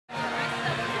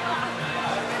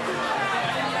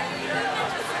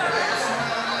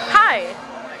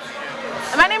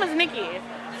Nikki.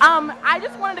 I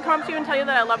just wanted to come up to you and tell you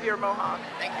that I love your mohawk.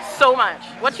 Thank you. So much.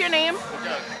 What's your name?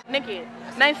 Doug. Nikki.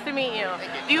 Nice to meet you.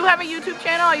 Do you have a YouTube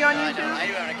channel? Are you on YouTube? I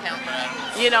do have an account,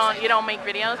 but You don't make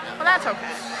videos? Well, that's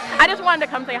okay. I just wanted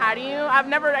to come say hi to you. I've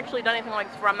never actually done anything like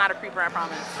this before. I'm not a creeper, I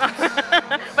promise.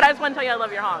 But I just want to tell you I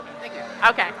love your hog. Thank you.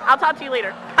 Okay. I'll talk to you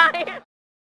later. Bye.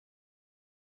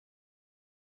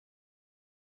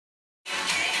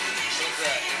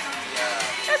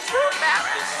 It's so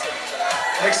embarrassing.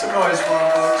 Make some noise for him,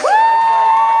 folks.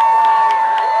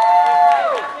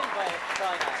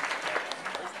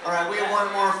 All right, we have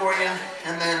one more for you,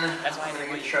 and then I'm going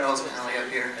to get Charles and Ellie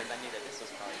up here. I knew that this was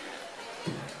probably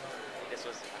good. This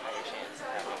was a higher chance of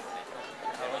having it.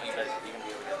 Everyone says you can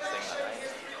be able to get this thing right.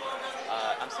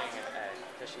 I'm staying at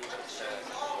Fishy,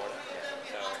 Florida.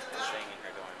 So I'm staying in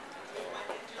her dorm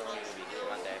until we'll be here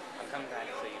Monday. I'm coming back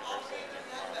to Universal again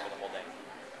tomorrow for the whole day.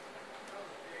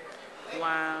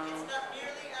 Wow.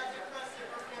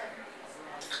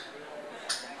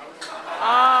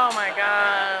 Oh my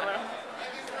God.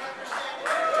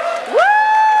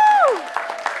 Woo!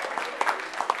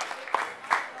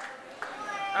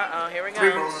 Uh-oh, here we go.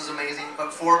 3 balls is amazing, but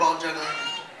 4-ball juggling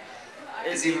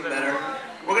is even better.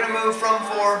 We're going to move from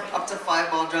 4 up to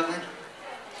 5-ball juggling.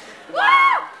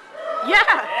 Wow. Yeah.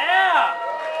 Yeah!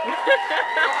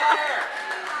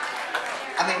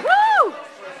 I mean, Woo!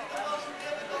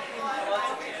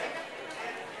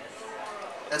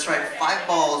 that's right, 5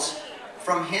 balls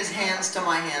from his hands to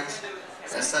my hands.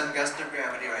 It's a sudden gust of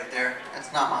gravity right there.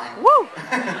 That's not mine. Woo!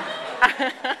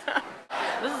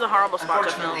 This is a horrible spot to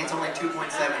film. Unfortunately, it's only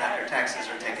 2.7 after taxes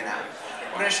are taken out.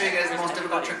 We're going to show you guys the most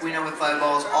difficult trick we know with 5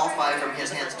 balls. All 5 from his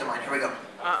hands to mine. Here we go.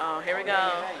 Uh-oh, here we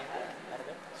go.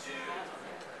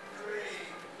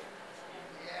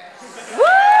 Woo!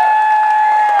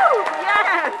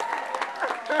 Yes!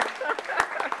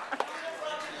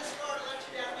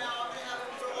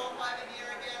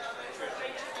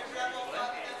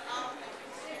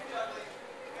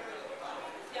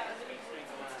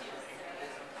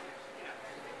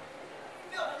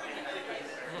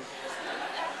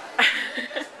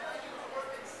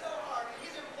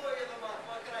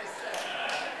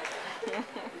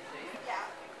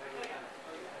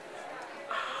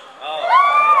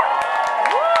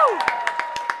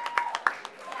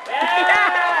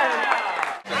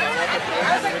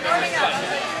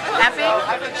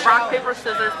 Epic rock, paper,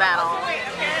 scissors battle.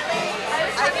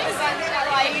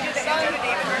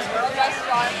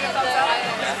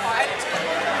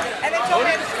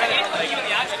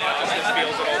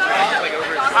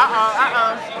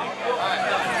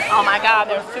 Oh my God,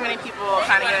 there's too many people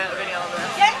trying to get a video of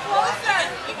this. Get closer!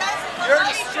 You guys are You're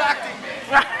distracting me!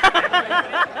 Rock,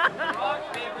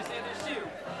 paper, scissors, shoot.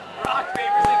 Rock,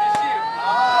 paper, scissors, shoot.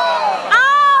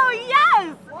 Oh,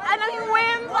 yes! And then he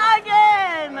wins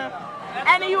again!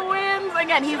 And he wins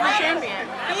again. He's the champion.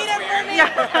 Beat him for me!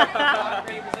 Rock,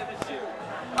 paper, scissors, shoot.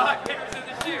 Rock, paper,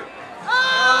 scissors, shoot.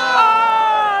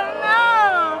 Oh,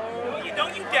 no!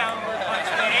 Don't you downward punch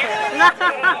me.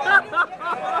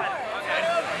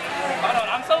 Hold on,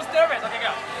 I'm so nervous. Okay,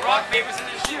 go. Rock, paper,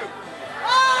 scissors, shoot.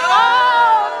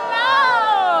 Oh,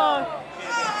 no!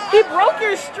 He broke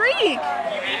your streak!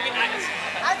 You made me nice.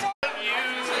 I don't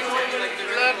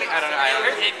know.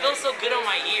 It feels so good on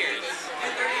my ears.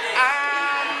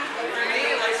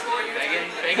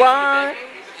 One.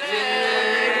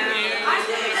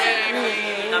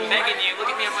 I'm begging you. Look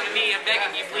at me. I'm on a knee. I'm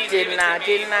begging you. Please Did give it not to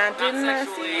me.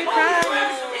 see you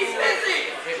crying. He's busy.